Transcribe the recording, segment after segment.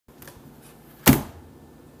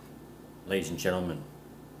Ladies and gentlemen,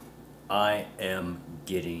 I am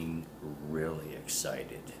getting really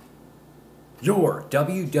excited. Your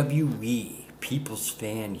WWE People's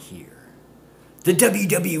Fan here. The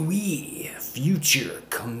WWE Future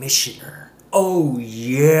Commissioner. Oh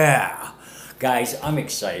yeah! Guys, I'm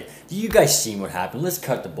excited. You guys seen what happened? Let's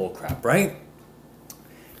cut the bullcrap, right?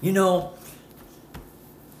 You know,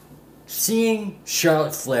 seeing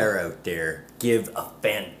Charlotte Flair out there give a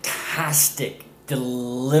fantastic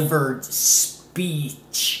delivered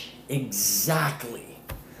speech exactly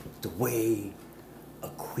the way a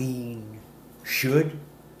queen should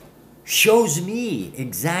shows me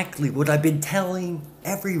exactly what I've been telling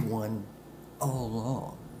everyone all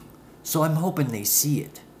along. So I'm hoping they see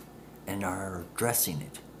it and are addressing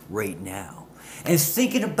it right now and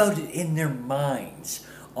thinking about it in their minds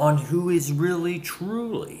on who is really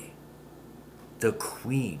truly the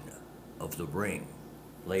queen of the ring.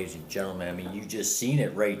 Ladies and gentlemen, I mean, you just seen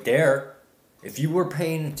it right there. If you were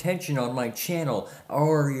paying attention on my channel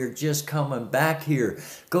or you're just coming back here,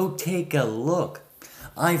 go take a look.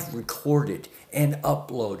 I've recorded and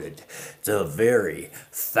uploaded the very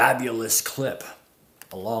fabulous clip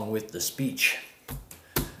along with the speech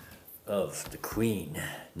of the Queen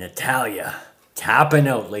Natalya. Tapping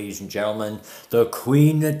out, ladies and gentlemen. The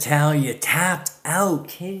Queen Natalya tapped out.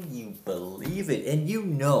 Can you believe it? And you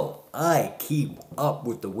know, I keep up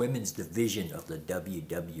with the women's division of the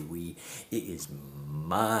WWE. It is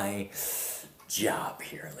my job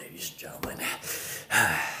here, ladies and gentlemen.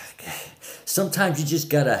 Sometimes you just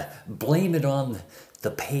gotta blame it on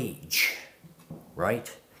the page,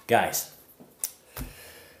 right? Guys,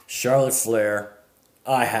 Charlotte Flair,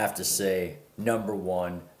 I have to say, number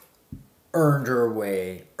one, earned her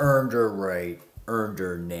way, earned her right, earned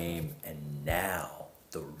her name, and now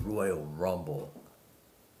the Royal Rumble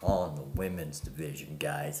on the women's division,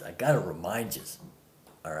 guys. I gotta remind you,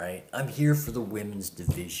 all right? I'm here for the women's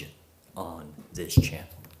division on this channel,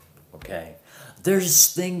 okay?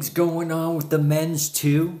 There's things going on with the men's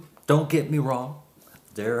too. Don't get me wrong.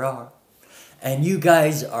 There are. And you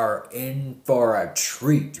guys are in for a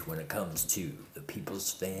treat when it comes to the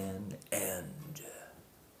People's Fan and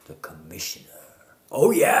the Commissioner. Oh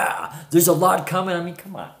yeah, there's a lot coming. I mean,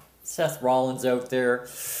 come on. Seth Rollins out there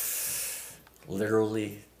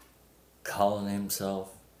literally calling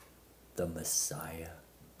himself the Messiah.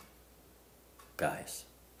 Guys,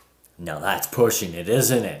 now that's pushing it,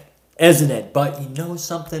 isn't it? Isn't it? But you know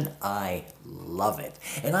something? I love it.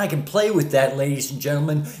 And I can play with that, ladies and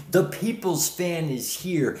gentlemen. The People's Fan is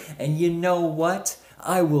here. And you know what?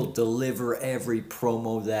 I will deliver every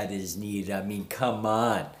promo that is needed. I mean, come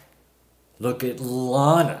on. Look at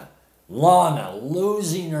Lana. Lana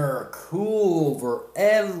losing her cool over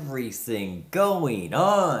everything going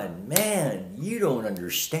on. Man, you don't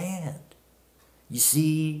understand. You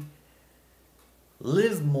see,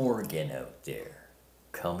 Liv Morgan out there,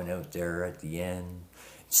 coming out there at the end,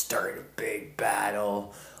 started a big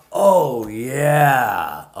battle. Oh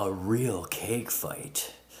yeah, a real cake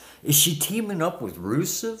fight. Is she teaming up with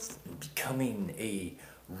Rusev and becoming a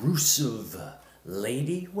Rusev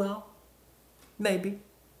lady? Well, maybe.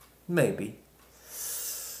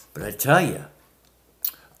 But I tell you,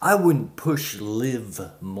 I wouldn't push Liv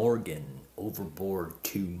Morgan overboard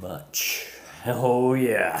too much. Oh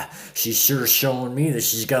yeah, she's sure showing me that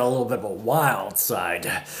she's got a little bit of a wild side.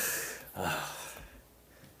 I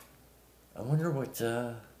wonder what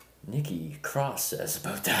Nikki Cross says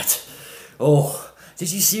about that. Oh,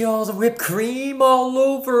 did you see all the whipped cream all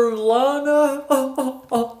over Lana?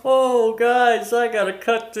 Oh, guys, I gotta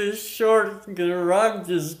cut this short because I'm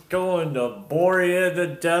just going to bore you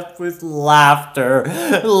to death with laughter.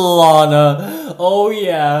 Lana, oh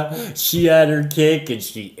yeah, she had her cake and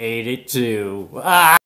she ate it too.